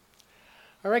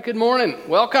All right, good morning.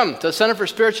 Welcome to the Center for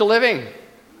Spiritual Living.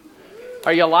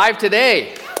 Are you alive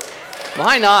today?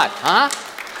 Why not, huh?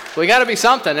 We got to be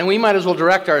something, and we might as well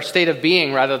direct our state of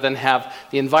being rather than have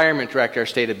the environment direct our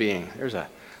state of being. There's a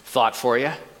thought for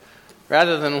you.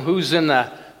 Rather than who's in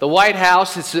the White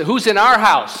House, it's who's in our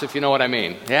house, if you know what I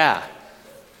mean. Yeah.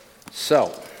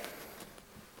 So,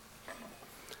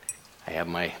 I have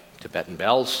my Tibetan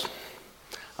bells.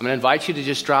 I'm going to invite you to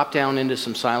just drop down into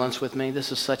some silence with me.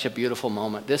 This is such a beautiful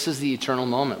moment. This is the eternal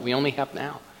moment. We only have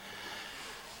now.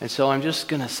 And so I'm just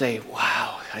going to say,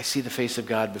 wow, I see the face of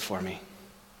God before me.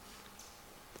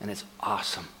 And it's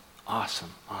awesome, awesome,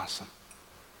 awesome.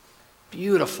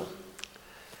 Beautiful.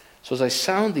 So as I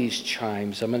sound these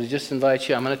chimes, I'm going to just invite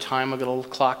you. I'm going to time. I've got a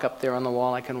little clock up there on the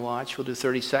wall I can watch. We'll do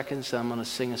 30 seconds. I'm going to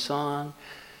sing a song,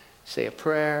 say a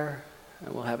prayer,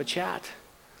 and we'll have a chat.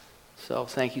 So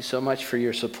thank you so much for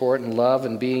your support and love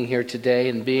and being here today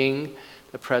and being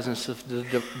the presence of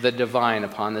the divine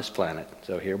upon this planet.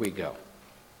 So here we go.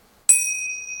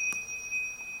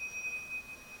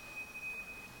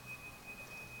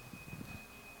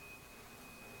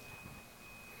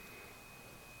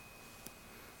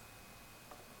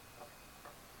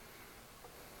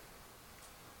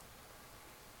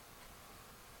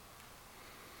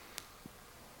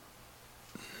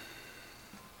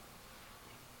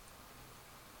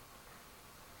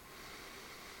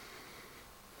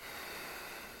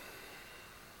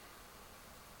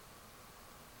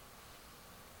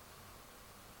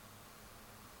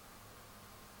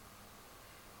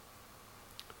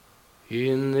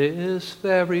 In this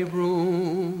very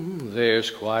room,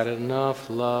 there's quite enough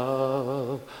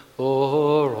love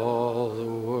for all the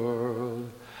world.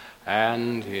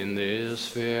 And in this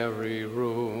very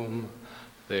room,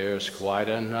 there's quite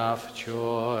enough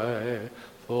joy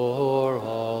for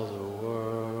all the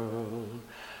world.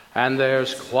 And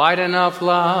there's quite enough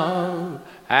love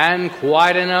and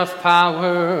quite enough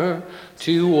power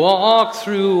to walk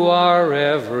through our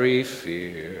every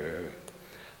fear.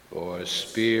 For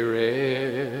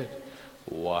Spirit,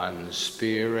 one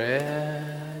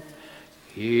Spirit,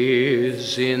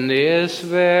 is in this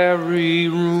very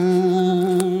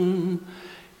room,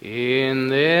 in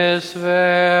this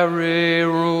very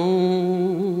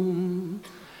room,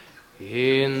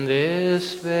 in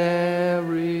this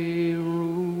very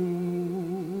room.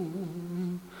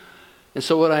 And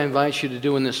so what I invite you to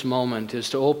do in this moment is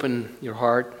to open your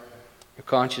heart, your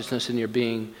consciousness, and your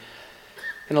being,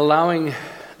 and allowing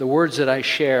the words that I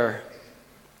share.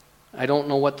 I don't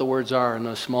know what the words are in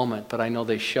this moment, but I know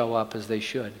they show up as they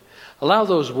should. Allow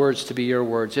those words to be your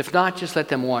words. If not, just let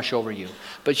them wash over you.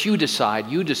 But you decide,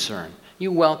 you discern.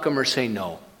 You welcome or say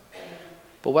no.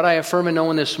 But what I affirm and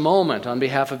know in this moment on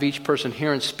behalf of each person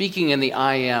here and speaking in the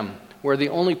I am, where the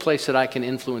only place that I can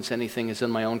influence anything is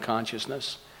in my own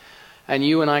consciousness. And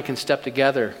you and I can step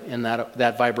together in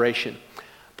that vibration.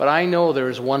 But I know there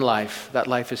is one life. That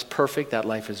life is perfect. That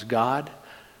life is God.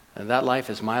 And that life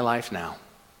is my life now.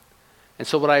 And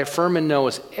so what I affirm and know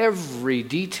is every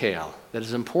detail that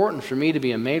is important for me to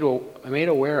be made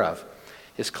aware of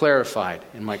is clarified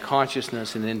in my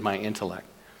consciousness and in my intellect.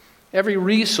 Every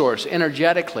resource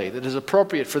energetically that is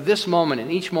appropriate for this moment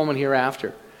and each moment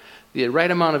hereafter, the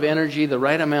right amount of energy, the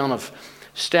right amount of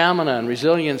stamina and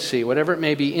resiliency, whatever it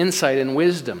may be, insight and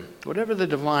wisdom, whatever the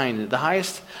divine, the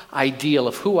highest ideal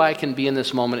of who I can be in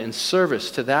this moment in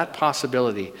service to that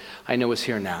possibility, I know is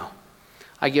here now.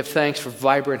 I give thanks for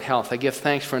vibrant health. I give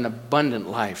thanks for an abundant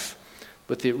life.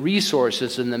 With the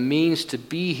resources and the means to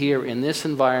be here in this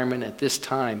environment at this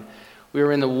time, we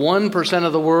are in the 1%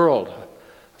 of the world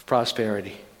of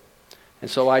prosperity. And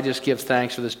so I just give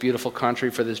thanks for this beautiful country,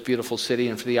 for this beautiful city,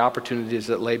 and for the opportunities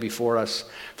that lay before us,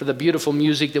 for the beautiful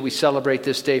music that we celebrate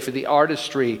this day, for the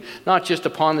artistry, not just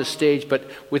upon the stage, but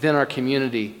within our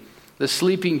community, the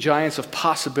sleeping giants of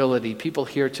possibility, people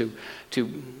here to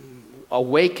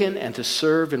awaken and to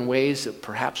serve in ways that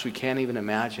perhaps we can't even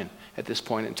imagine at this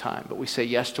point in time. But we say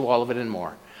yes to all of it and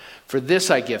more. For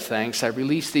this I give thanks. I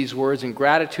release these words in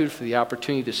gratitude for the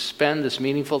opportunity to spend this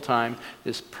meaningful time,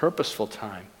 this purposeful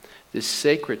time, this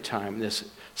sacred time, this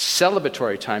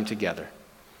celebratory time together.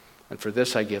 And for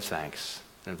this I give thanks.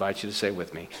 I invite you to say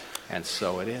with me, and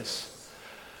so it is.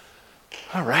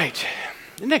 All right.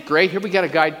 Isn't that great? Here we got a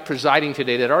guy presiding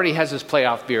today that already has his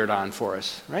playoff beard on for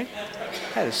us, right?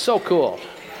 That is so cool.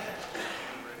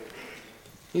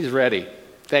 He's ready.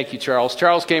 Thank you, Charles.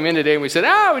 Charles came in today and we said,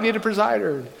 we need a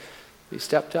presider. He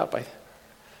stepped up.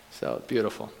 So it's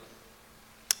beautiful.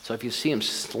 So if you see him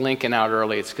slinking out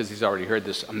early, it's because he's already heard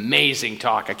this amazing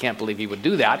talk. I can't believe he would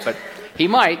do that, but he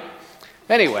might.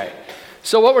 Anyway,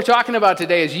 so what we're talking about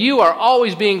today is you are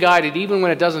always being guided, even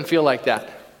when it doesn't feel like that.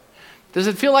 Does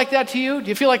it feel like that to you? Do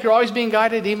you feel like you're always being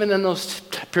guided, even in those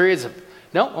periods of,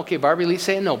 no? Okay, Barbie Lee's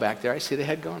saying no back there. I see the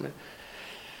head going.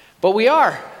 But we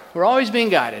are. We're always being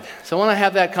guided. So I want to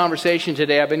have that conversation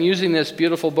today. I've been using this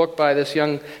beautiful book by this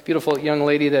beautiful young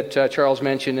lady that Charles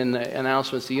mentioned in the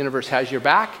announcements, The Universe Has Your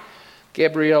Back,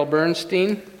 Gabrielle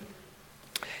Bernstein.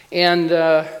 And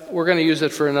we're going to use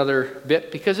it for another bit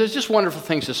because there's just wonderful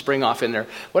things to spring off in there.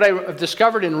 What I've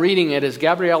discovered in reading it is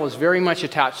Gabrielle is very much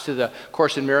attached to the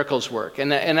Course in Miracles work.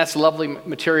 And that's lovely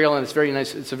material, and it's very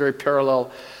nice. It's a very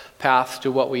parallel path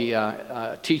to what we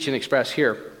teach and express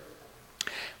here.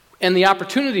 And the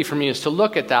opportunity for me is to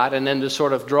look at that and then to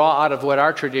sort of draw out of what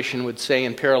our tradition would say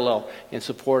in parallel in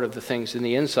support of the things and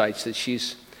the insights that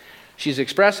she's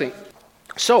expressing.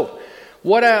 So,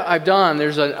 what I've done,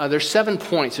 there's 7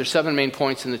 points. There's 7 main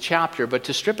points in the chapter, but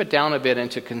to strip it down a bit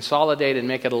and to consolidate and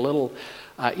make it a little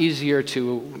easier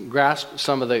to grasp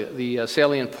some of the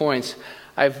salient points,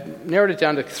 I've narrowed it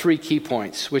down to 3 key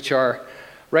points, which are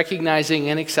recognizing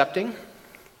and accepting,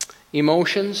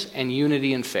 emotions, and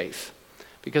unity and faith.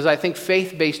 Because I think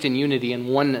faith based in unity and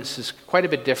oneness is quite a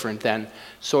bit different than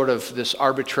sort of this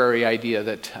arbitrary idea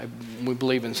that we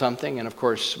believe in something, and of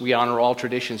course we honor all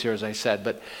traditions here, as I said,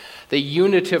 but the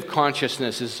unitive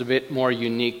consciousness is a bit more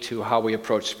unique to how we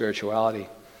approach spirituality.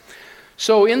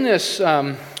 So in this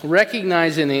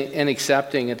recognizing and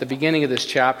accepting, at the beginning of this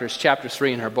chapter, it's chapter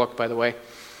 3 in her book, by the way,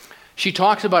 she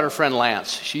talks about her friend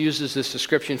Lance. She uses this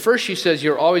description. First she says,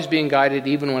 you're always being guided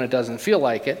even when it doesn't feel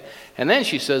like it. And then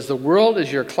she says, the world is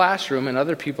your classroom and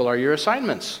other people are your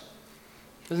assignments.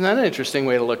 Isn't that an interesting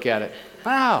way to look at it?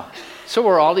 Wow. So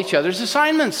we're all each other's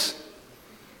assignments.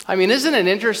 I mean, isn't it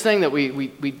interesting that we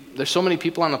there's so many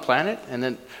people on the planet, and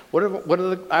then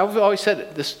I've always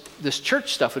said this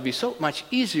church stuff would be so much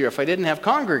easier if I didn't have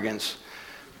congregants,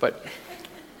 but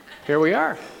here we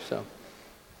are. So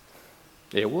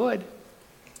it would.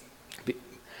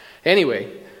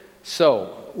 Anyway,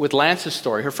 so with Lance's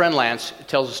story, her friend Lance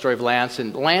tells the story of Lance,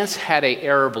 and Lance had an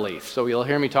error belief. So you'll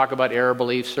hear me talk about error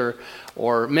beliefs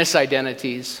or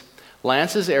misidentities.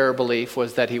 Lance's error belief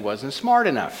was that he wasn't smart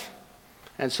enough.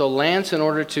 And so Lance, in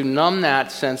order to numb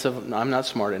that sense of I'm not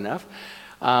smart enough,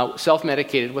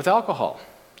 self-medicated with alcohol.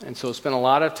 And so spent a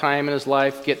lot of time in his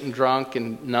life getting drunk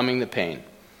and numbing the pain.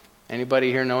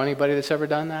 Anybody here know anybody that's ever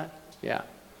done that? Yeah.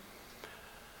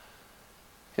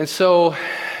 And so,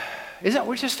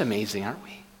 we're just amazing, aren't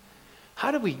we? How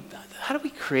do we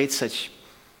create such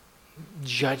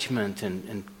judgment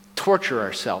and torture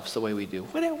ourselves the way we do?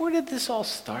 Where did this all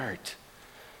start?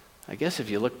 I guess if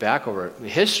you look back over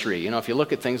history, if you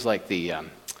look at things like the, I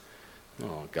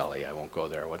won't go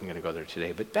there. I wasn't going to go there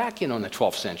today. But back, in the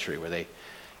 12th century where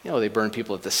they burned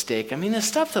people at the stake. I mean, the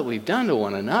stuff that we've done to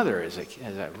one another as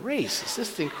a race is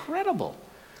just incredible.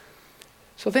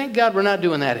 So thank God we're not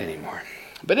doing that anymore.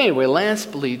 But anyway, Lance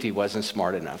believed he wasn't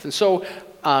smart enough. And so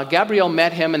Gabrielle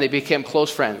met him and they became close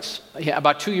friends.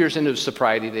 About 2 years into his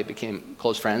sobriety, they became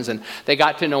close friends and they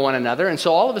got to know one another. And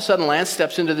so all of a sudden, Lance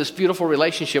steps into this beautiful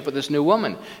relationship with this new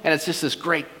woman. And it's just this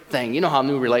great thing. You know how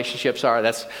new relationships are.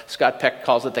 That's Scott Peck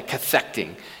calls it the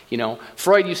cathecting.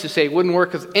 Freud used to say it wouldn't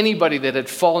work with anybody that had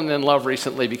fallen in love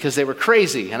recently because they were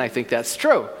crazy. And I think that's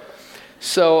true.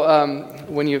 So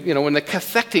when the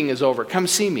cathecting is over, come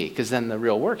see me, because then the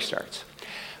real work starts.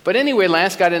 But anyway,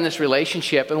 Lance got in this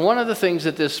relationship, and one of the things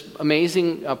that this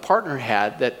amazing partner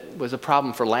had that was a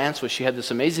problem for Lance was she had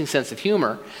this amazing sense of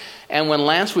humor, and when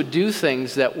Lance would do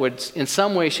things that would, in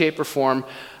some way, shape, or form,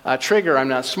 trigger, I'm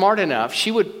not smart enough, she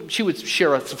would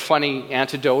share a funny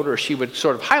anecdote, or she would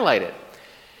sort of highlight it.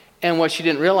 And what she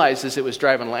didn't realize is it was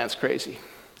driving Lance crazy.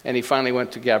 And he finally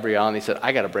went to Gabrielle, and he said,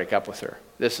 I got to break up with her.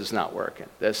 This is not working.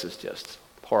 This is just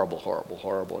horrible, horrible,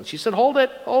 horrible. And she said, hold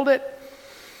it.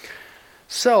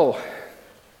 So,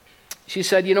 she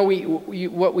said,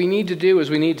 what we need to do is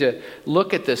we need to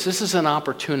look at this. This is an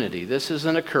opportunity. This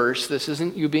isn't a curse. This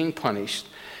isn't you being punished.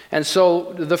 And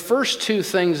so the first 2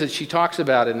 things that she talks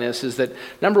about in this is that,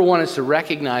 number 1 is to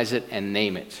recognize it and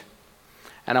name it.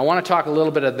 And I want to talk a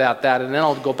little bit about that, and then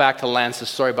I'll go back to Lance's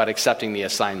story about accepting the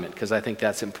assignment, because I think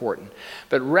that's important.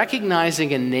 But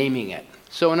recognizing and naming it.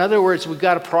 So in other words, we've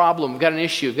got a problem, we've got an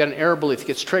issue, we've got an error belief that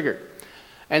gets triggered.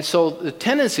 And so the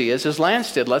tendency is, as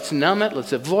Lance did, let's numb it,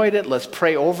 let's avoid it, let's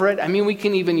pray over it. I mean, we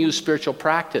can even use spiritual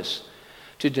practice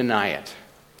to deny it.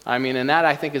 I mean, and that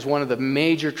I think is one of the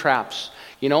major traps.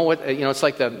 It's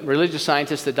like the religious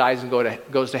scientist that dies and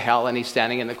goes to hell, and he's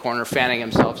standing in the corner fanning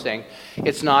himself saying,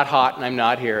 it's not hot and I'm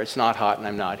not here, it's not hot and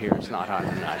I'm not here, it's not hot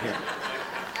and I'm not here.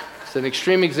 It's an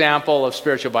extreme example of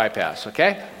spiritual bypass,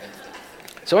 okay?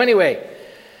 So anyway,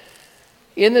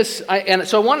 So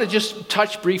I want to just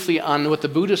touch briefly on what the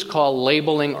Buddhists call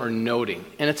labeling or noting.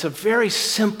 And it's a very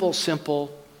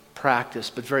simple practice,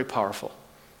 but very powerful.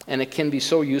 And it can be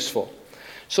so useful.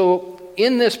 So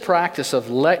in this practice of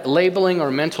labeling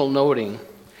or mental noting,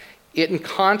 in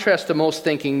contrast to most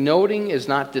thinking, noting is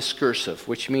not discursive,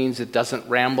 which means it doesn't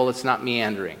ramble, it's not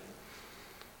meandering.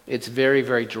 It's very,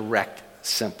 very direct,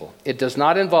 simple. It does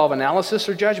not involve analysis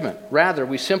or judgment. Rather,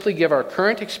 we simply give our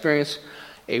current experience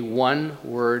a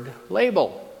one-word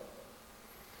label.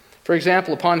 For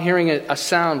example, upon hearing a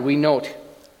sound, we note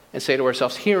and say to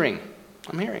ourselves, hearing,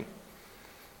 I'm hearing,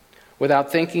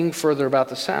 without thinking further about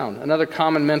the sound. Another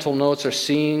common mental notes are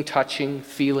seeing, touching,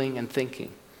 feeling, and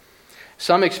thinking.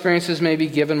 Some experiences may be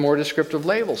given more descriptive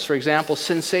labels. For example,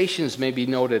 sensations may be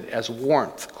noted as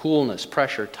warmth, coolness,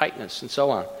 pressure, tightness, and so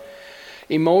on.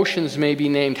 Emotions may be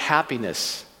named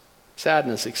happiness,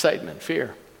 sadness, excitement,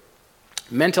 fear.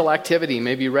 Mental activity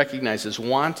may be recognized as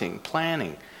wanting,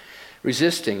 planning,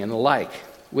 resisting, and the like.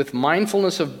 With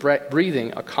mindfulness of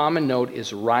breathing, a common note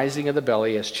is rising of the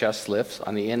belly as chest lifts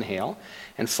on the inhale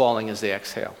and falling as they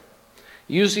exhale.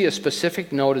 Usually a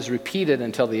specific note is repeated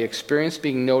until the experience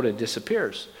being noted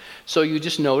disappears. So you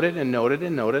just note it and note it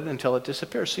and note it until it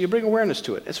disappears. So you bring awareness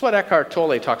to it. It's what Eckhart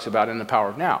Tolle talks about in The Power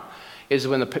of Now, is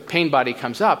when the pain body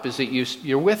comes up, is that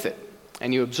you're with it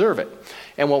and you observe it.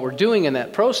 And what we're doing in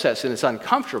that process, and it's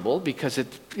uncomfortable because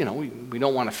we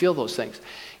don't want to feel those things,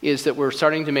 is that we're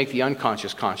starting to make the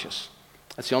unconscious conscious.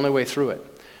 That's the only way through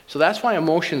it. So that's why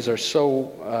emotions are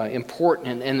so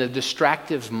important in the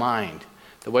distractive mind.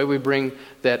 The way we bring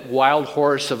that wild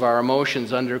horse of our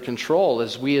emotions under control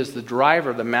is we as the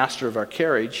driver, the master of our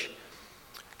carriage,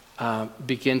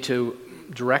 begin to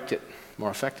direct it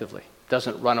more effectively. It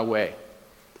doesn't run away.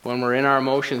 When we're in our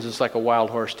emotions, it's like a wild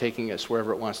horse taking us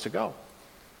wherever it wants to go.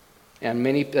 And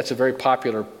that's a very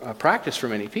popular practice for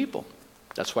many people.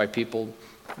 That's why people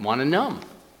want to numb.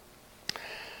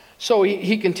 So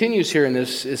he continues here in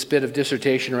this bit of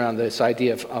dissertation around this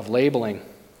idea of labeling.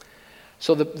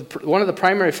 So one of the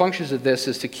primary functions of this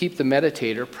is to keep the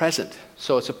meditator present.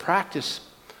 So it's a practice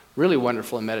really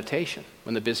wonderful in meditation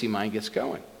when the busy mind gets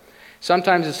going.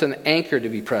 Sometimes it's an anchor to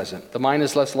be present. The mind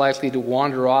is less likely to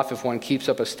wander off if one keeps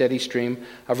up a steady stream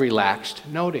of relaxed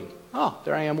noting. Oh,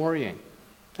 there I am worrying.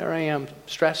 There I am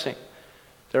stressing.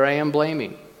 There I am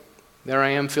blaming. There I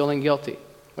am feeling guilty.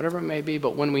 Whatever it may be.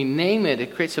 But when we name it,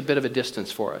 it creates a bit of a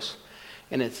distance for us.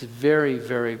 And it's very,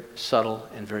 very subtle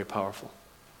and very powerful.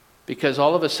 Because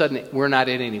all of a sudden, we're not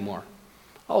it anymore.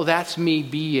 Oh, that's me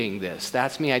being this.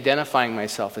 That's me identifying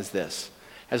myself as this,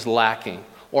 as lacking,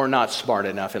 or not smart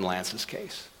enough in Lance's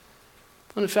case.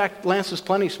 And in fact, Lance is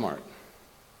plenty smart.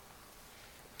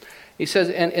 He says,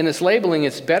 in this labeling,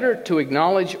 it's better to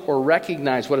acknowledge or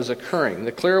recognize what is occurring.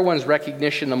 The clearer one's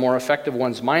recognition, the more effective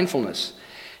one's mindfulness.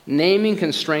 Naming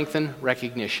can strengthen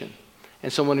recognition.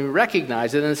 And so when we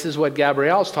recognize it, and this is what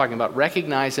Gabrielle's talking about,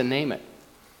 recognize and name it.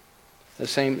 The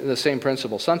same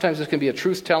principle. Sometimes this can be a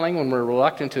truth-telling when we're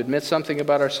reluctant to admit something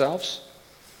about ourselves.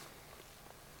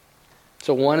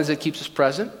 So one is it keeps us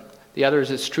present. The other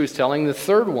is it's truth-telling. The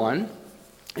third one,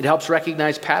 it helps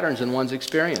recognize patterns in one's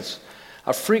experience.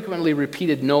 A frequently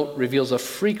repeated note reveals a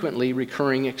frequently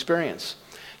recurring experience.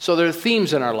 So there are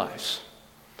themes in our lives.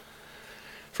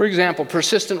 For example,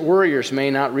 persistent worriers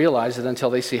may not realize it until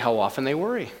they see how often they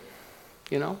worry.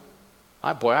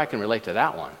 I can relate to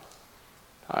that one.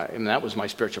 That was my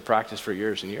spiritual practice for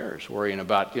years and years, worrying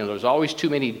about, there's always too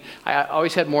many. I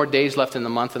always had more days left in the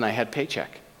month than I had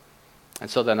paycheck. And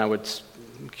so then I would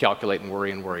calculate and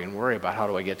worry about how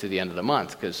do I get to the end of the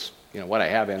month, because, what I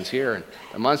have ends here and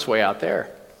the month's way out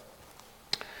there.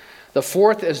 The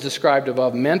fourth, as described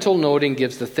above, mental noting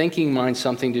gives the thinking mind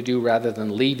something to do rather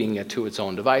than leaving it to its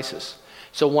own devices.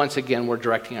 So once again, we're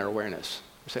directing our awareness.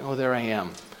 We're saying, oh, there I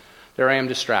am. There I am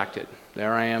distracted.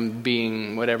 There I am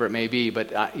being whatever it may be,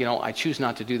 but I choose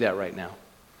not to do that right now.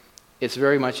 It's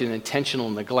very much an intentional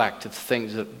neglect of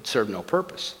things that serve no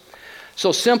purpose.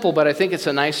 So simple, but I think it's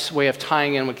a nice way of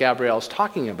tying in what Gabrielle's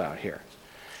talking about here.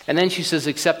 And then she says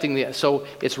so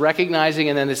it's recognizing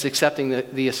and then it's accepting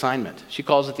the assignment. She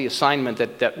calls it the assignment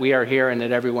that we are here and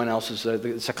that everyone else is,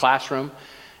 it's a classroom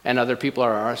and other people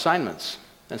are our assignments.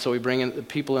 And so we bring in the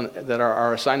people that are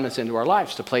our assignments into our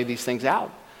lives to play these things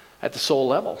out at the soul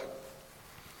level.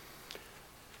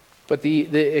 But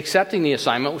the accepting the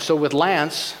assignment, so with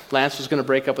Lance was going to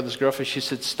break up with his girlfriend. She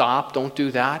said, stop, don't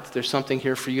do that. There's something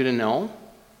here for you to know.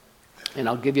 And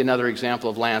I'll give you another example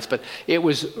of Lance. But it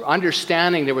was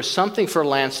understanding there was something for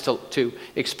Lance to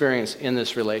experience in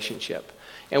this relationship.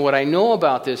 And what I know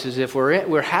about this is if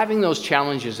we're having those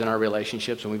challenges in our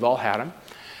relationships, and we've all had them,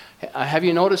 Have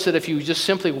you noticed that if you just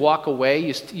simply walk away,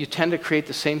 you tend to create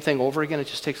the same thing over again? It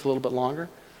just takes a little bit longer.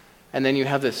 And then you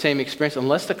have the same experience.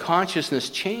 Unless the consciousness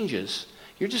changes,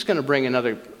 you're just going to bring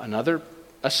another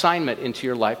assignment into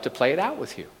your life to play it out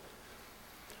with you.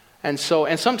 And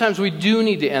sometimes we do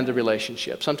need to end the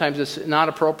relationship. Sometimes it's not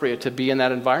appropriate to be in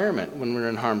that environment when we're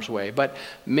in harm's way. But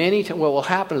what will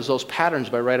happen is those patterns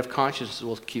by right of consciousness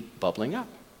will keep bubbling up.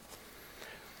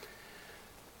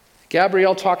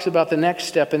 Gabrielle talks about the next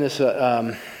step in this,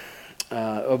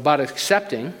 about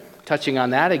accepting, touching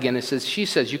on that again. She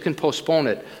says you can postpone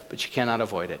it, but you cannot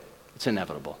avoid it. It's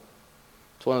inevitable.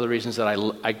 It's one of the reasons that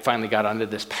I finally got onto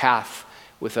this path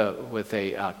with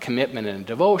a commitment and a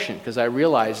devotion, because I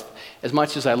realized as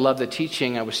much as I loved the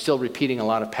teaching, I was still repeating a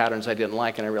lot of patterns I didn't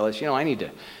like, and I realized,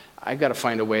 I've got to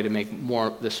find a way to make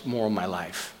this more of my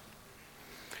life.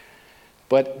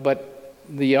 But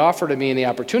the offer to me and the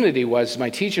opportunity was, my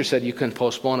teacher said, you can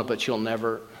postpone it, but you'll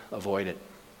never avoid it.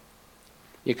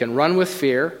 You can run with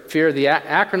fear. Fear, the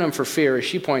acronym for fear, as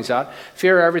she points out,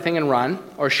 fear everything and run,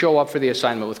 or show up for the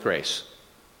assignment with grace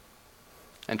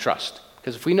and trust.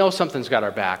 Because if we know something's got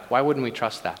our back, why wouldn't we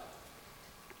trust that?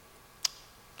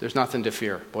 There's nothing to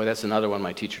fear. Boy, that's another one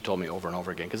my teacher told me over and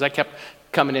over again, because I kept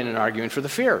coming in and arguing for the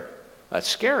fear. That's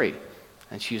scary.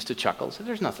 And she used to chuckle and say,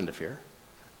 there's nothing to fear.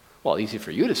 Well, easy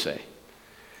for you to say.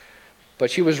 But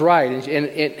she was right,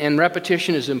 and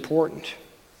repetition is important.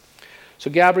 So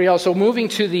Gabrielle, moving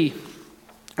to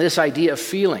this idea of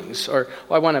feelings,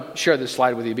 I want to share this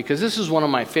slide with you because this is one of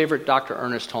my favorite Dr.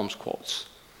 Ernest Holmes quotes.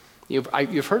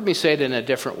 You've heard me say it in a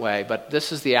different way, but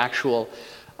this is the actual,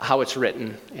 how it's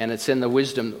written, and it's in the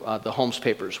wisdom, the Holmes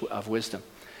Papers of Wisdom.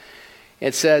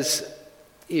 It says,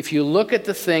 if you look at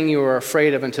the thing you are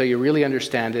afraid of until you really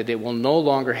understand it, it will no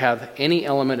longer have any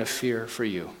element of fear for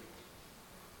you.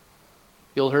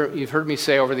 You've heard me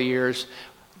say over the years,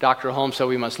 Dr. Holmes said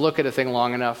we must look at a thing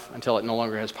long enough until it no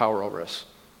longer has power over us.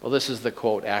 Well, this is the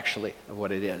quote, actually, of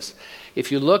what it is.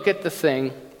 If you look at the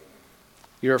thing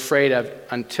you're afraid of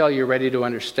until you're ready to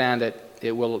understand it,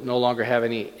 it will no longer have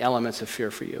any elements of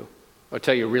fear for you, or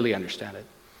until you really understand it.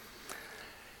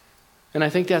 And I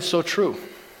think that's so true.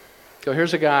 So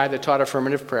here's a guy that taught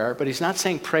affirmative prayer, but he's not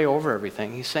saying pray over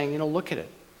everything. He's saying, look at it.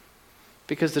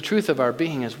 Because the truth of our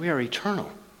being is we are eternal.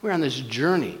 We're on this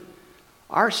journey.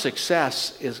 Our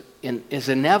success is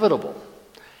inevitable.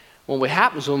 What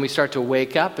happens when we start to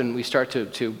wake up and we start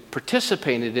to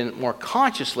participate in it more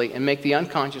consciously and make the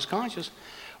unconscious conscious,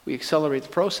 we accelerate the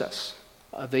process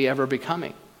of the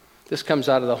ever-becoming. This comes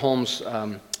out of the Holmes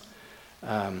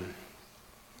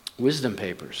Wisdom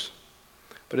Papers.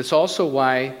 But it's also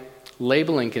why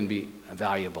labeling can be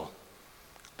valuable,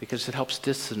 because it helps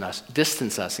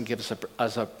distance us and give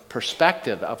us a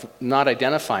perspective of not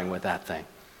identifying with that thing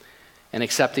and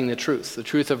accepting the truth. The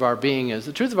truth of our being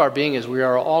is we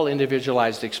are all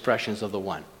individualized expressions of the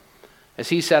one. As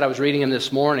he said, I was reading him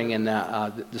this morning in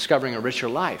Discovering a Richer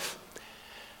Life.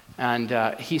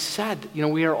 And he said,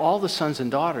 we are all the sons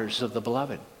and daughters of the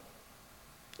beloved.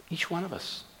 Each one of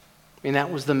us.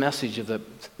 That was the message of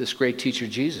this great teacher,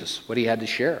 Jesus, what he had to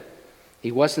share.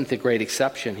 He wasn't the great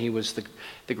exception. He was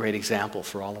the great example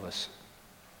for all of us.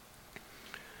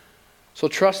 So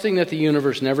trusting that the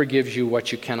universe never gives you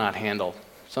what you cannot handle.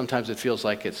 Sometimes it feels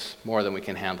like it's more than we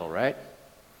can handle, right?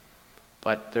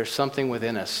 But there's something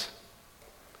within us.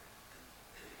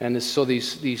 And so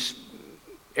these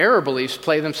error beliefs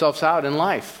play themselves out in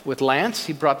life. With Lance,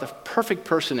 he brought the perfect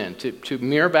person in to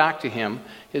mirror back to him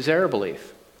his error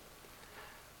belief.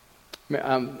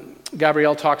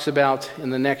 Gabrielle talks about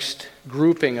in the next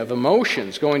grouping of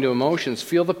emotions, going to emotions,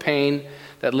 feel the pain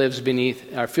that lives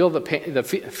beneath, or feel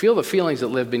the feelings that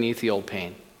live beneath the old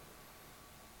pain.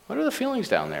 What are the feelings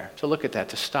down there? To look at that,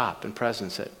 to stop and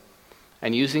presence it.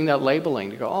 And using that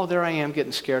labeling to go, oh, there I am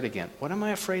getting scared again. What am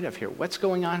I afraid of here? What's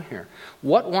going on here?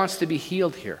 What wants to be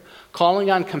healed here?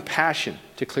 Calling on compassion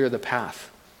to clear the path.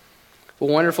 A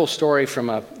wonderful story from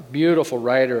a beautiful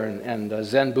writer and a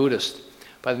Zen Buddhist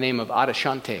by the name of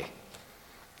Adyashanti.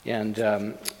 And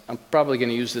I'm probably going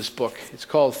to use this book. It's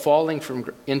called Falling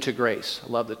into Grace.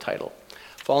 I love the title.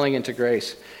 Falling into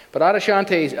Grace. But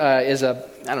Adyashanti is I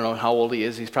don't know how old he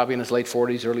is. He's probably in his late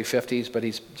 40s, early 50s, but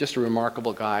he's just a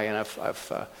remarkable guy. And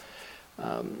I've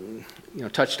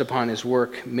touched upon his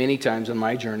work many times on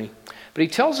my journey. But he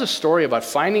tells a story about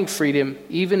finding freedom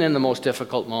even in the most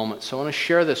difficult moments. So I want to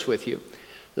share this with you.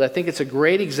 I think it's a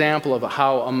great example of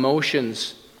how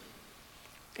emotions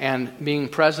and being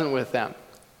present with them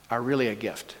are really a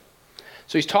gift.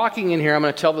 So he's talking in here. I'm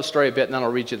going to tell the story a bit, and then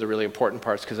I'll read you the really important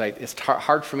parts, because it's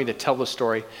hard for me to tell the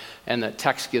story, and the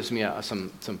text gives me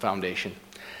some foundation.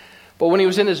 But when he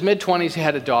was in his mid-20s, he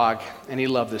had a dog, and he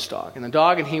loved this dog. And the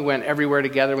dog and he went everywhere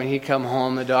together. When he'd come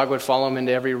home, the dog would follow him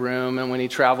into every room. And when he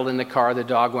traveled in the car, the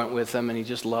dog went with him, and he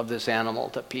just loved this animal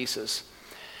to pieces.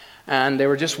 And they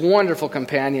were just wonderful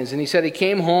companions. And he said he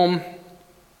came home.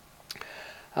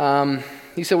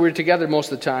 He said we were together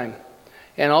most of the time.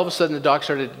 And all of a sudden, the dog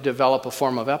started to develop a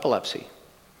form of epilepsy.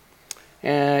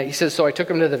 And he says, so I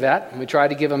took him to the vet, and we tried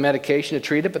to give him medication to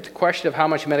treat it, but the question of how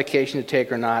much medication to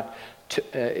take or not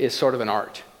is sort of an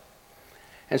art.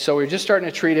 And so we were just starting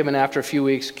to treat him, and after a few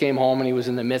weeks, came home, and he was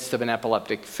in the midst of an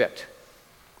epileptic fit.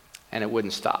 And it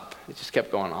wouldn't stop. It just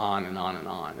kept going on and on and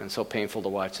on. And so painful to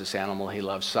watch this animal he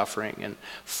loves suffering. And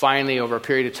finally, over a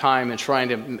period of time, and trying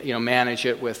to manage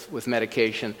it with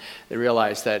medication, they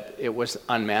realized that it was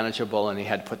unmanageable, and he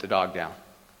had to put the dog down.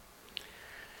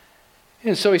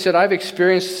 And so he said, I've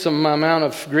experienced some amount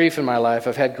of grief in my life.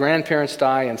 I've had grandparents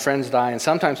die and friends die, and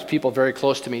sometimes people very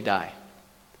close to me die.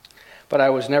 But I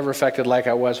was never affected like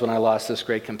I was when I lost this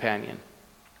great companion.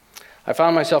 I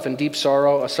found myself in deep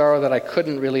sorrow, a sorrow that I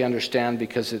couldn't really understand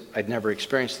because I'd never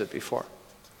experienced it before.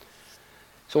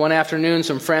 So one afternoon,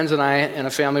 some friends and I and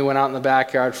a family went out in the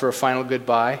backyard for a final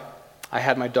goodbye. I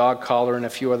had my dog collar and a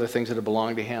few other things that had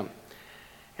belonged to him.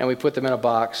 And we put them in a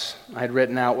box. I had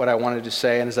written out what I wanted to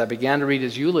say, and as I began to read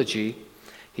his eulogy,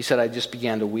 he said I just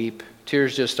began to weep.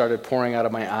 Tears just started pouring out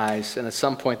of my eyes, and at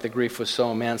some point the grief was so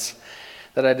immense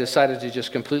that I decided to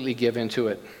just completely give into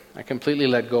it. I completely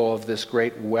let go of this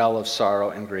great well of sorrow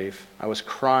and grief. I was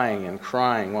crying and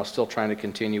crying while still trying to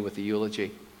continue with the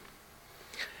eulogy.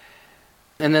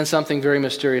 And then something very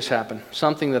mysterious happened,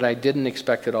 something that I didn't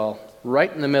expect at all.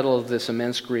 Right in the middle of this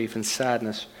immense grief and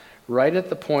sadness, right at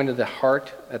the point of the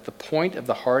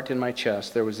heart, in my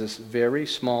chest, there was this very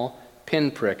small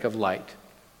pinprick of light.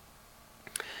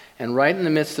 And right in the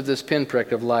midst of this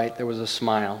pinprick of light, there was a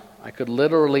smile. I could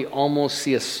literally almost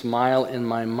see a smile in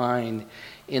my mind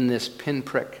in this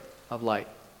pinprick of light.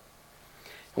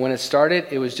 And when it started,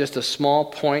 it was just a small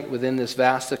point within this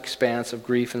vast expanse of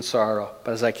grief and sorrow.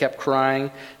 But as I kept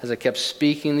crying, as I kept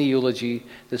speaking the eulogy,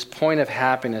 this point of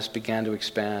happiness began to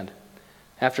expand.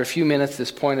 After a few minutes,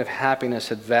 this point of happiness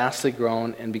had vastly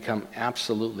grown and become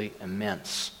absolutely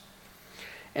immense.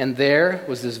 And there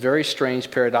was this very strange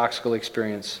paradoxical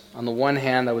experience. On the one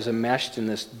hand, I was enmeshed in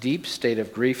this deep state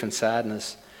of grief and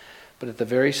sadness, but at the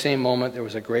very same moment, there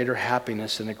was a greater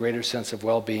happiness and a greater sense of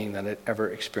well-being than I'd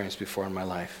ever experienced before in my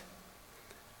life.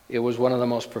 It was one of the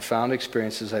most profound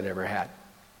experiences I'd ever had.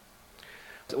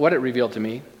 What it revealed to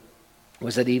me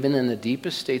was that even in the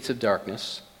deepest states of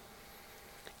darkness,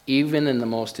 even in the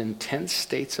most intense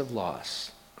states of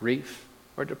loss, grief,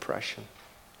 or depression,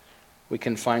 we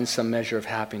can find some measure of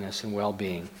happiness and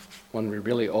well-being when we're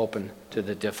really open to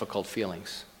the difficult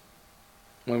feelings.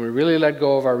 When we really let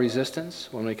go of our resistance,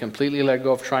 when we completely let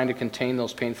go of trying to contain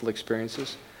those painful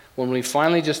experiences, when we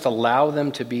finally just allow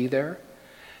them to be there,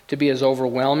 to be as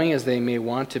overwhelming as they may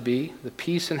want to be, the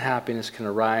peace and happiness can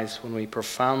arise when we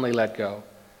profoundly let go,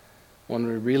 when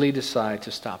we really decide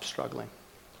to stop struggling.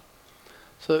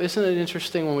 So isn't it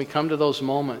interesting when we come to those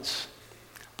moments?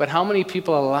 But how many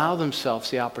people allow themselves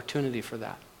the opportunity for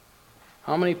that?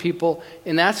 How many people,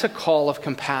 and that's a call of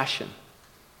compassion.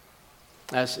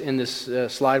 As in this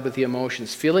slide with the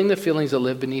emotions, feeling the feelings that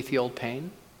live beneath the old pain.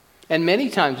 And many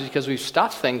times, because we've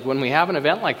stuffed things, when we have an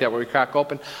event like that where we crack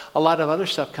open, a lot of other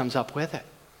stuff comes up with it.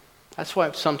 That's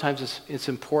why sometimes it's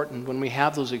important when we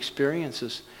have those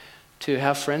experiences to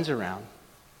have friends around,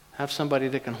 have somebody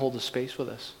that can hold the space with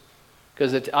us.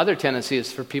 Because the other tendency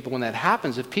is for people when that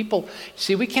happens, if people,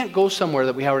 see, we can't go somewhere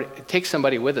that we already, take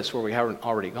somebody with us where we haven't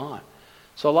already gone.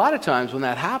 So a lot of times when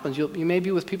that happens, you may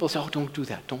be with people who say, oh, don't do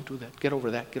that, get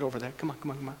over that, come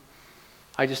on.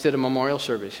 I just did a memorial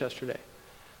service yesterday.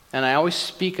 And I always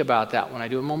speak about that when I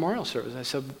do a memorial service. I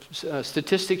said,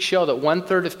 statistics show that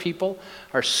 1/3 of people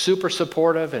are super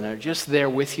supportive and are just there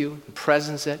with you, and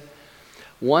presence it.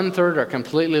 1/3 are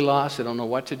completely lost, they don't know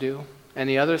what to do. And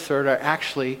the other third are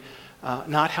actually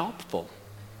not helpful.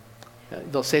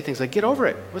 They'll say things like, get over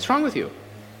it, what's wrong with you?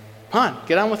 Come on,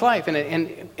 get on with life.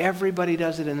 And everybody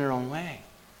does it in their own way.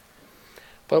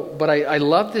 But I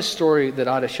love this story that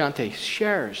Adyashanti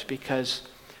shares, because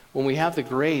when we have the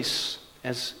grace,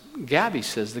 as Gabby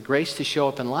says, the grace to show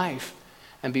up in life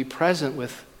and be present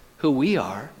with who we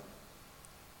are,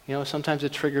 sometimes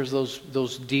it triggers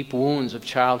those deep wounds of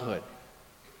childhood,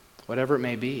 whatever it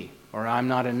may be, or I'm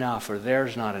not enough, or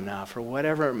there's not enough, or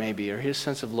whatever it may be, or his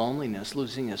sense of loneliness,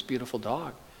 losing this beautiful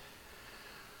dog.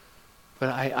 But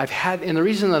I've had, and the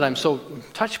reason that I'm so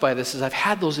touched by this is I've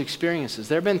had those experiences.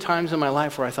 There have been times in my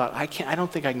life where I thought, I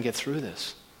don't think I can get through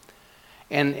this.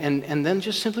 And then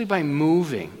just simply by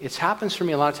moving. It happens for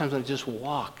me a lot of times when I just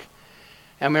walk.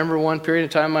 I remember one period of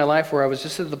time in my life where I was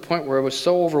just at the point where I was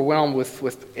so overwhelmed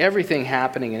with everything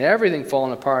happening and everything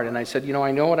falling apart. And I said,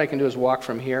 I know what I can do is walk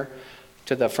from here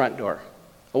to the front door.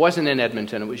 It wasn't in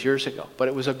Edmonton, it was years ago. But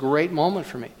it was a great moment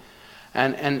for me.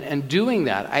 And doing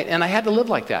that, I had to live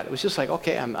like that. It was just like,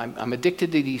 okay, I'm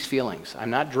addicted to these feelings. I'm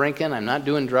not drinking, I'm not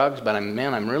doing drugs, but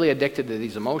I'm really addicted to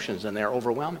these emotions, and they're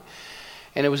overwhelming.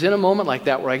 And it was in a moment like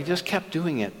that where I just kept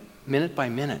doing it minute by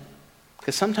minute.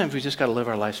 Because sometimes we just got to live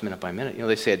our lives minute by minute.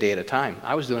 They say a day at a time.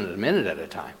 I was doing it a minute at a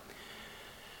time.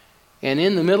 And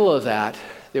in the middle of that,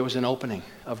 there was an opening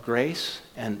of grace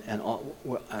and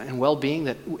well-being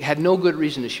that had no good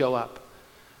reason to show up.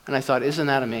 And I thought, isn't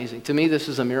that amazing? To me, this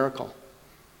is a miracle.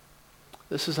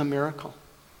 This is a miracle.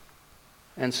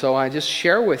 And so I just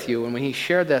share with you, and when he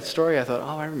shared that story, I thought,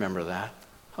 I remember that.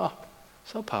 Oh,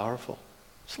 so powerful.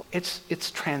 It's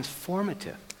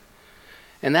transformative.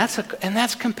 And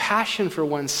that's compassion for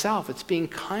oneself. It's being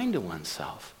kind to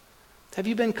oneself. Have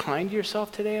you been kind to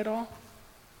yourself today at all?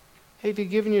 Have you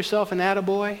given yourself an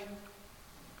attaboy?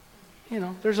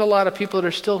 There's a lot of people that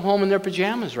are still home in their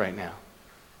pajamas right now.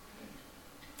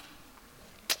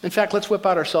 In fact, let's whip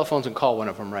out our cell phones and call one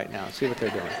of them right now and see what they're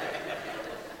doing.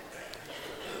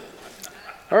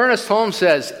 Ernest Holmes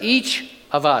says, each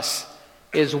of us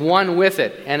is one with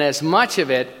it, and as much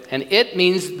of it, and it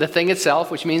means the thing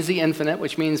itself, which means the infinite,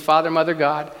 which means Father, Mother,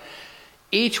 God.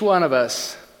 Each one of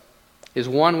us is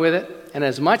one with it, and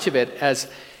as much of it as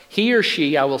he or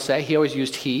she, I will say, he always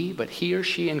used he, but he or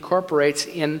she incorporates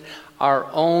in our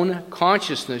own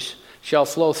consciousness shall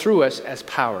flow through us as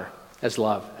power, as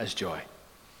love, as joy.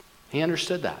 He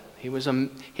understood that. He was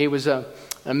an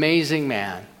amazing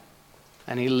man,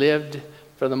 and he lived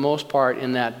for the most part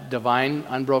in that divine,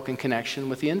 unbroken connection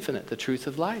with the infinite, the truth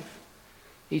of life.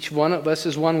 Each one of us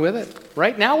is one with it.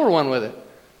 Right now we're one with it.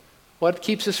 What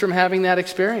keeps us from having that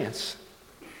experience?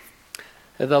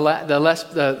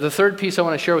 The third piece I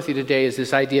want to share with you today is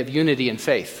this idea of unity and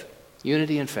faith.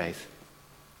 Unity and faith.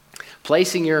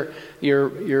 Placing your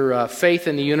faith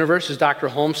in the universe, as Dr.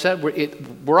 Holmes said,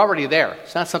 we're already there.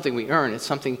 It's not something we earn. It's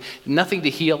nothing to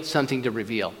heal, something to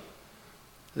reveal.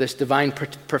 This divine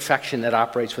perfection that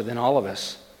operates within all of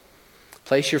us.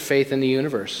 Place your faith in the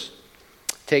universe.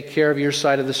 Take care of your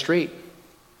side of the street.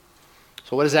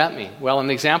 So what does that mean? Well, an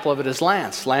example of it is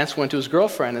Lance. Lance went to his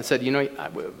girlfriend and said,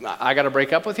 I got to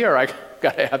break up with you, or I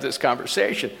got to have this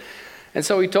conversation. And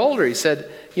so he told her, he said,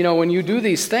 when you do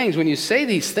these things, when you say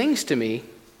these things to me,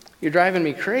 you're driving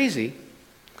me crazy.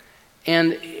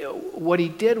 And what he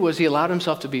did was he allowed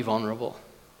himself to be vulnerable.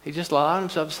 He just allowed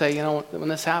himself to say, when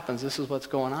this happens, this is what's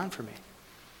going on for me.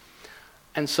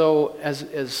 And so,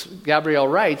 as Gabrielle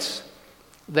writes,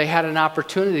 they had an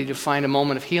opportunity to find a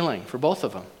moment of healing for both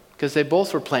of them, because they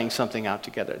both were playing something out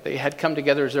together. They had come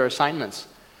together as their assignments.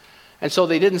 And so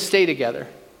they didn't stay together,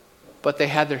 but they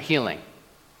had their healing,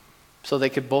 so they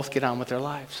could both get on with their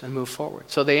lives and move forward.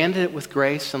 So they ended it with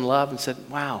grace and love and said,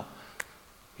 wow,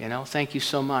 thank you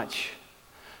so much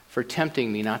for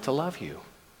tempting me not to love you.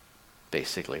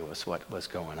 Basically was what was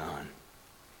going on.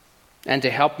 And to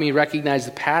help me recognize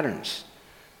the patterns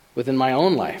within my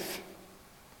own life.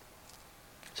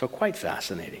 So quite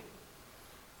fascinating.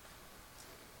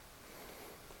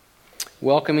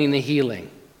 Welcoming the healing.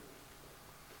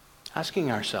 Asking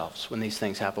ourselves when these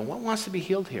things happen, what wants to be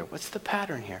healed here? What's the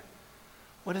pattern here?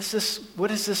 What is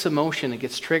this emotion that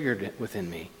gets triggered within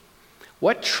me?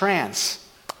 What trance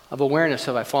of awareness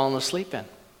have I fallen asleep in?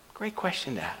 Great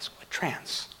question to ask. What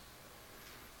trance?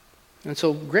 And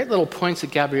so great little points that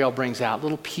Gabrielle brings out,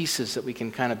 little pieces that we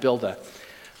can kind of build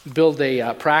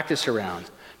a practice around.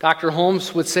 Dr.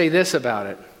 Holmes would say this about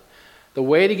it. The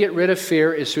way to get rid of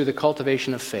fear is through the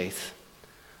cultivation of faith.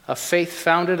 A faith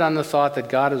founded on the thought that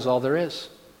God is all there is.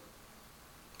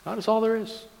 God is all there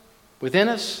is. Within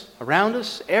us, around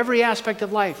us, every aspect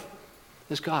of life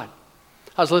is God.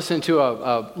 I was listening to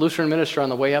a Lutheran minister on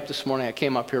the way up this morning. I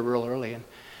came up here real early,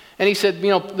 and he said,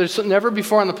 there's never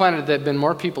before on the planet there have been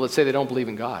more people that say they don't believe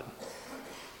in God.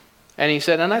 And he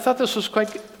said, and I thought this was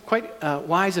quite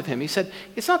wise of him. He said,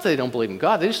 it's not that they don't believe in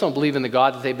God. They just don't believe in the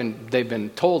God that they've been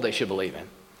told they should believe in.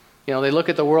 They look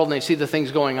at the world and they see the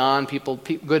things going on,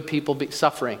 good people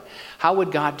suffering. How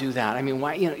would God do that?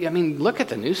 Why? Look at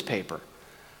the newspaper.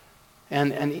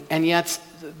 And yet,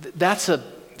 that's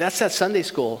that Sunday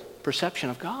school perception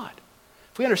of God.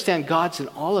 If we understand God's in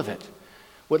all of it,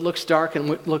 what looks dark and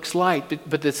what looks light,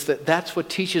 but that's what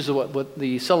teaches what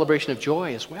the celebration of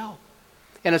joy as well.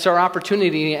 And it's our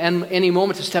opportunity in any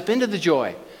moment to step into the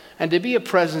joy and to be a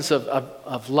presence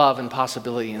of love and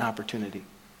possibility and opportunity.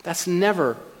 That's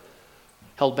never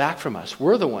held back from us.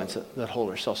 We're the ones that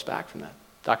hold ourselves back from that.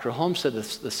 Dr. Holmes said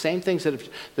the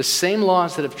same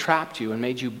laws that have trapped you and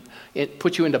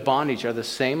put you into bondage are the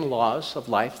same laws of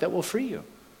life that will free you.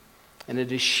 And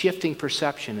it is shifting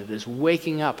perception. It is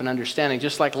waking up and understanding.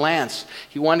 Just like Lance,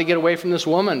 he wanted to get away from this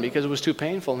woman because it was too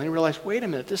painful. And he realized, wait a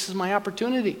minute, this is my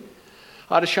opportunity.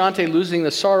 Adeshante losing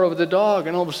the sorrow of the dog,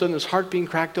 and all of a sudden his heart being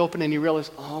cracked open, and he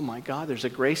realized, oh my God, there's a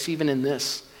grace even in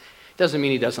this. It doesn't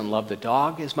mean he doesn't love the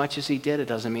dog as much as he did. It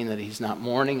doesn't mean that he's not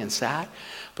mourning and sad.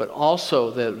 But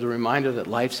also the reminder that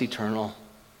life's eternal.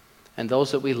 And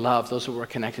those that we love, those that we're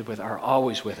connected with, are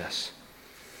always with us.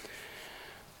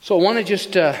 So I want to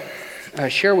just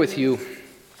share with you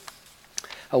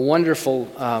a wonderful...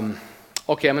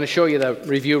 okay, I'm going to show you the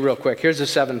review real quick. Here's the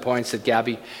 7 points that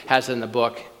Gabby has in the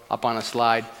book up on a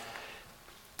slide.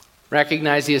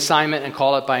 Recognize the assignment and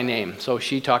call it by name. So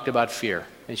she talked about fear,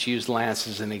 and she used Lance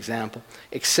as an example.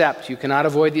 Accept. You cannot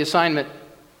avoid the assignment,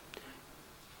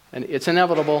 and it's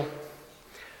inevitable.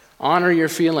 Honor your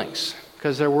feelings,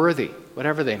 because they're worthy,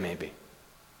 whatever they may be.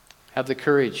 Have the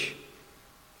courage,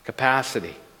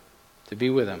 capacity to be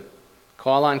with them.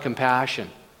 Call on compassion,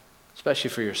 especially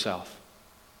for yourself.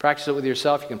 Practice it with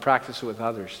yourself. You can practice it with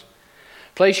others.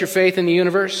 Place your faith in the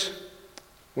universe.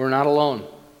 We're not alone.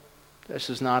 This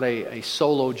is not a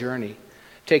solo journey.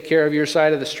 Take care of your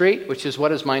side of the street, which is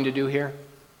what is mine to do here.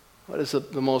 What is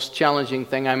the most challenging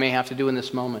thing I may have to do in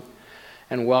this moment?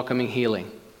 And welcoming healing.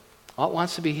 What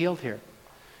wants to be healed here?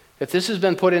 If this has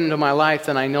been put into my life,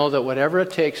 then I know that whatever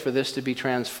it takes for this to be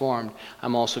transformed,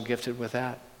 I'm also gifted with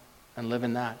that and live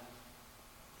in that.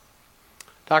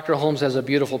 Dr. Holmes has a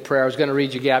beautiful prayer. I was going to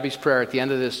read you Gabby's prayer at the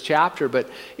end of this chapter, but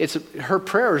her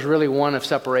prayer is really one of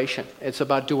separation. It's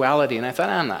about duality. And I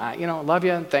thought, love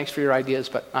you and thanks for your ideas,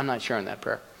 but I'm not sharing that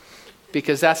prayer.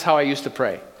 Because that's how I used to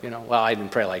pray. Well, I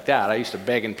didn't pray like that. I used to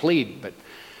beg and plead,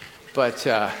 but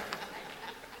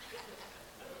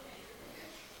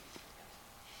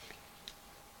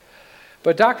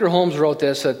Dr. Holmes wrote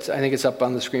this. I think it's up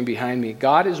on the screen behind me.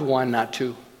 God is one, not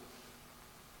two.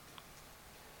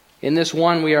 In this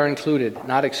one, we are included,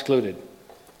 not excluded.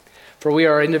 For we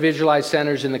are individualized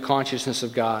centers in the consciousness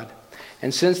of God.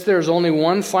 And since there is only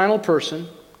one final person,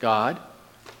 God,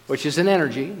 which is an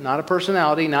energy, not a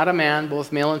personality, not a man,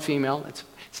 both male and female, it's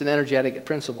an energetic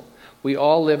principle. We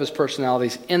all live as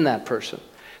personalities in that person.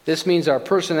 This means our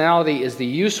personality is the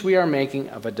use we are making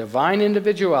of a divine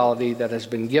individuality that has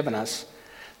been given us,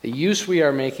 the use we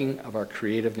are making of our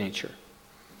creative nature.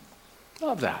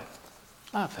 Love that.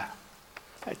 Love that.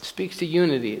 It speaks to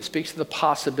unity. It speaks to the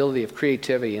possibility of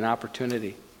creativity and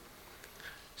opportunity.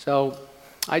 So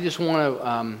I just want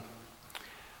to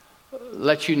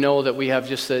let you know that we have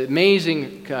just an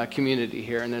amazing community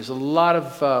here, and there's a lot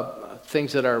of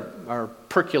things that are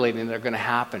percolating that are going to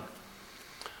happen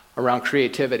around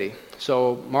creativity.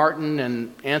 So Martin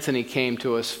and Anthony came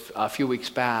to us a few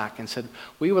weeks back and said,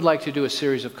 we would like to do a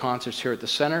series of concerts here at the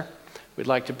center. We'd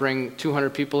like to bring 200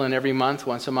 people in every month,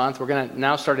 once a month. We're going to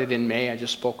now start it in May. I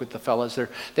just spoke with the fellas there.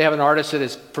 They have an artist that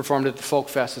has performed at the Folk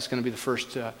Fest. It's going to be the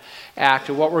first act.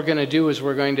 And what we're going to do is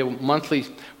we're going to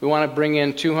we want to bring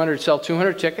in sell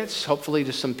 200 tickets, hopefully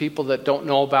to some people that don't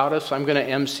know about us. I'm going to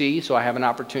MC, so I have an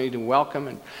opportunity to welcome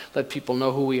and let people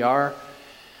know who we are.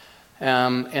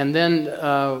 And then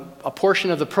a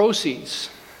portion of the proceeds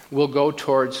will go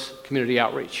towards community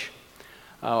outreach.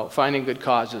 Finding good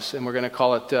causes, and we're going to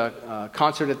call it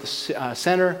Concert at the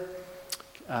Center,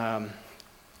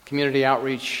 Community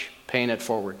Outreach, Paying It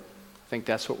Forward. I think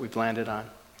that's what we've landed on.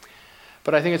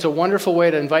 But I think it's a wonderful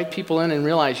way to invite people in and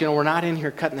realize, we're not in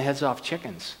here cutting the heads off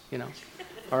chickens,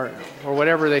 or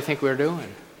whatever they think we're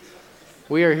doing.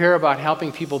 We are here about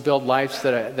helping people build lives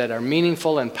that are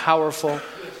meaningful and powerful,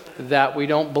 that we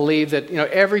don't believe that,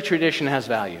 every tradition has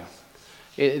value.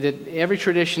 Every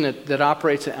tradition that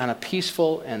operates on a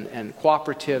peaceful and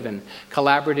cooperative and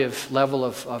collaborative level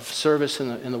of service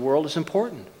in the world is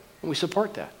important, and we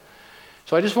support that.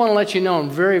 So I just want to let you know I'm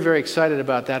very, very excited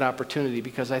about that opportunity,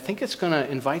 because I think it's going to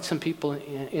invite some people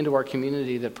into our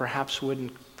community that perhaps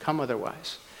wouldn't come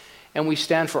otherwise. And we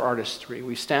stand for artistry.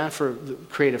 We stand for the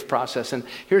creative process. And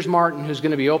here's Martin, who's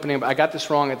going to be opening. I got this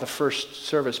wrong at the first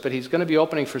service, but he's going to be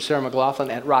opening for Sarah McLaughlin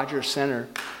at Rogers Center,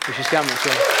 which is coming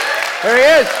soon. There he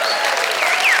is.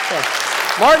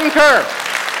 Martin Kerr.